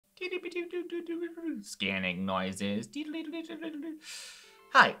Scanning noises.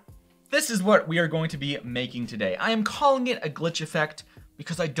 Hi, this is what we are going to be making today. I am calling it a glitch effect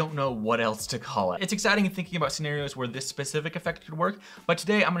because I don't know what else to call it. It's exciting thinking about scenarios where this specific effect could work, but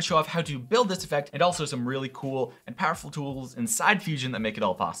today I'm gonna show off how to build this effect and also some really cool and powerful tools inside Fusion that make it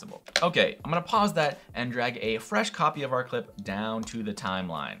all possible. Okay, I'm gonna pause that and drag a fresh copy of our clip down to the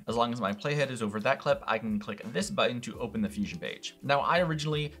timeline. As long as my playhead is over that clip, I can click this button to open the Fusion page. Now, I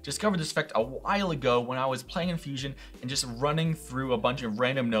originally discovered this effect a while ago when I was playing in Fusion and just running through a bunch of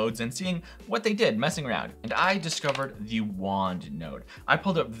random nodes and seeing what they did, messing around. And I discovered the wand node. I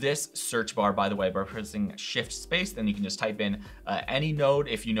pulled up this search bar, by the way, by pressing Shift Space. Then you can just type in any node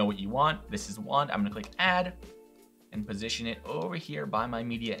if you know what you want. This is wand. I'm gonna click Add and position it over here by my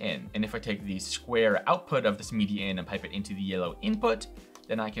media in. And if I take the square output of this media in and pipe it into the yellow input,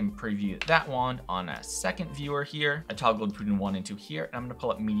 then I can preview that wand on a second viewer here. I toggled between 1 and 2 here, and I'm gonna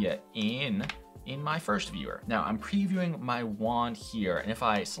pull up media in my first viewer. Now I'm previewing my wand here, and if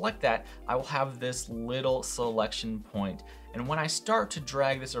I select that, I will have this little selection point. And when I start to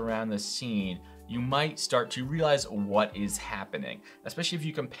drag this around the scene, you might start to realize what is happening, especially if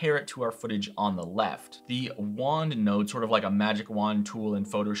you compare it to our footage on the left. The wand node, sort of like a magic wand tool in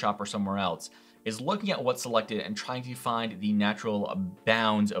Photoshop or somewhere else, is looking at what's selected and trying to find the natural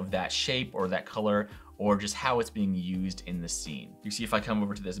bounds of that shape or that color, or just how it's being used in the scene. You see, if I come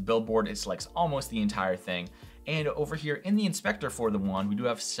over to this billboard, it selects almost the entire thing. And over here in the inspector for the wand, we do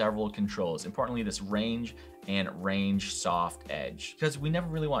have several controls. Importantly, this range and range soft edge, because we never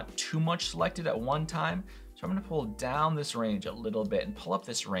really want too much selected at one time. So I'm gonna pull down this range a little bit and pull up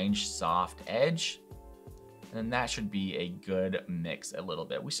this range soft edge. And then that should be a good mix a little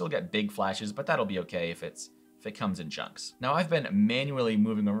bit. We still get big flashes, but that'll be okay if it comes in chunks. Now I've been manually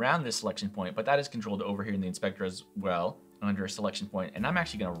moving around this selection point, but that is controlled over here in the inspector as well under selection point. And I'm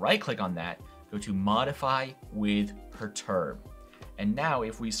actually gonna right click on that, go to modify with perturb. And now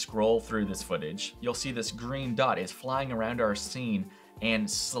if we scroll through this footage, you'll see this green dot is flying around our scene and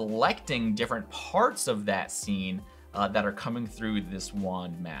selecting different parts of that scene that are coming through this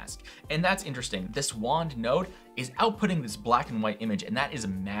wand mask. And that's interesting. This wand node is outputting this black and white image, and that is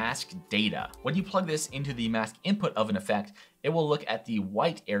mask data. When you plug this into the mask input of an effect, it will look at the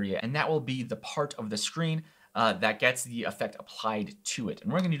white area, and that will be the part of the screen that gets the effect applied to it.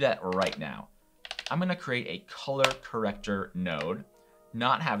 And we're gonna do that right now. I'm gonna create a color corrector node,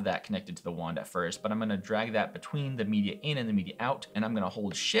 not have that connected to the wand at first, but I'm gonna drag that between the media in and the media out, and I'm gonna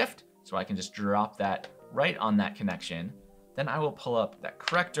hold Shift so I can just drop that right on that connection. Then I will pull up that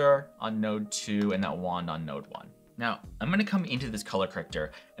corrector on node 2 and that wand on node 1. Now, I'm gonna come into this color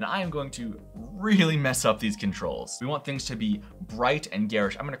corrector and I am going to really mess up these controls. We want things to be bright and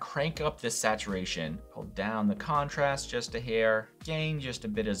garish. I'm gonna crank up this saturation, pull down the contrast just a hair, gain just a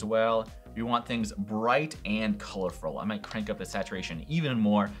bit as well. We want things bright and colorful. I might crank up the saturation even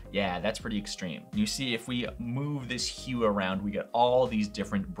more. Yeah, that's pretty extreme. You see, if we move this hue around, we get all these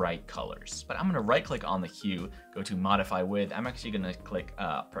different bright colors. But I'm gonna right click on the hue, go to modify with. I'm actually gonna click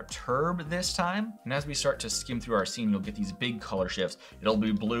perturb this time. And as we start to skim through our scene, you'll get these big color shifts. It'll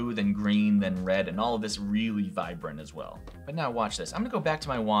be blue, then green, then red, and all of this really vibrant as well. But now watch this. I'm gonna go back to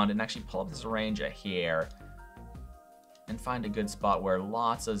my wand and actually pull up this range a hair and find a good spot where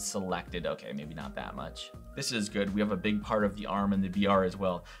lots is selected. Okay, maybe not that much. This is good. We have a big part of the arm and the VR as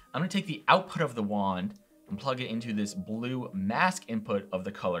well. I'm gonna take the output of the wand and plug it into this blue mask input of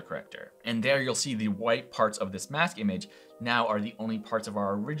the color corrector. And there you'll see the white parts of this mask image now are the only parts of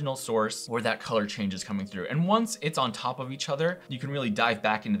our original source where that color change is coming through. And once it's on top of each other, you can really dive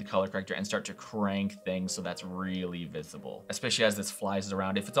back into the color corrector and start to crank things so that's really visible, especially as this flies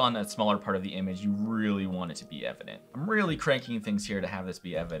around. If it's on a smaller part of the image, you really want it to be evident. I'm really cranking things here to have this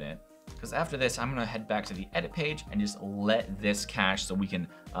be evident, because after this, I'm gonna head back to the edit page and just let this cache so we can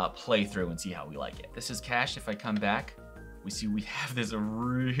play through and see how we like it. This is cached. If I come back, we see we have this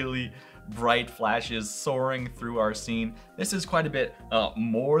really bright flashes soaring through our scene. This is quite a bit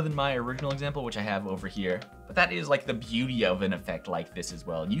more than my original example, which I have over here. But that is like the beauty of an effect like this as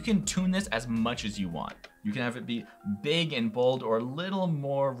well. You can tune this as much as you want. You can have it be big and bold or a little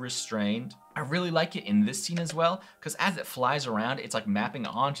more restrained. I really like it in this scene as well, because as it flies around, it's like mapping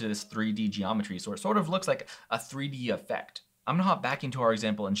onto this 3D geometry, so it sort of looks like a 3D effect. I'm gonna hop back into our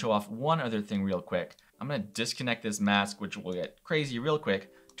example and show off one other thing real quick. I'm gonna disconnect this mask, which will get crazy real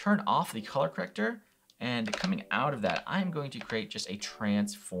quick, turn off the color corrector, and coming out of that, I'm going to create just a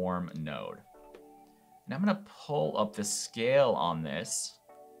transform node. And I'm gonna pull up the scale on this,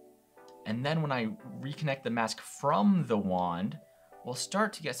 and then when I reconnect the mask from the wand, we'll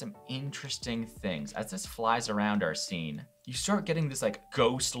start to get some interesting things. As this flies around our scene, you start getting this like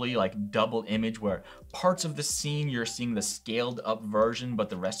ghostly, like double image where parts of the scene you're seeing the scaled up version, but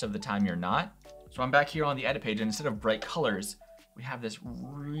the rest of the time you're not. So I'm back here on the edit page, and instead of bright colors, we have this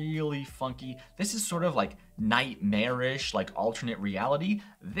really funky, this is sort of like nightmarish, like alternate reality.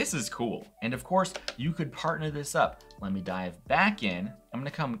 This is cool. And of course, you could partner this up. Let me dive back in. I'm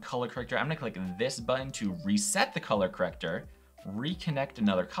gonna come color corrector. I'm gonna click this button to reset the color corrector, reconnect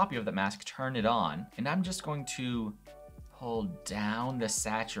another copy of the mask, turn it on, and I'm just going to pull down the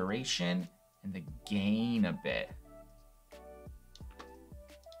saturation and the gain a bit.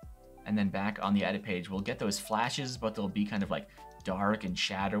 And then back on the edit page, we'll get those flashes, but they'll be kind of like dark and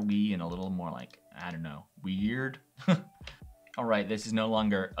shadowy and a little more like, I don't know, weird. All right, this is no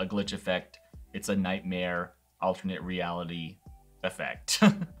longer a glitch effect. It's a nightmare alternate reality effect.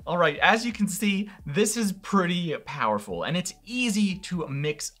 All right, as you can see, this is pretty powerful, and it's easy to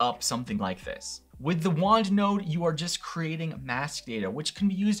mix up something like this. With the wand node, you are just creating mask data, which can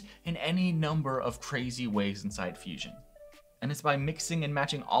be used in any number of crazy ways inside Fusion. And it's by mixing and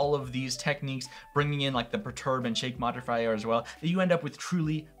matching all of these techniques, bringing in like the perturb and shake modifier as well, that you end up with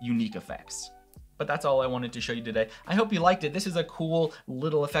truly unique effects. But that's all I wanted to show you today. I hope you liked it. This is a cool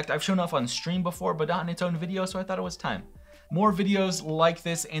little effect I've shown off on stream before, but not in its own video, so I thought it was time. More videos like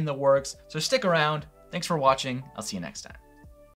this in the works, so stick around. Thanks for watching. I'll see you next time.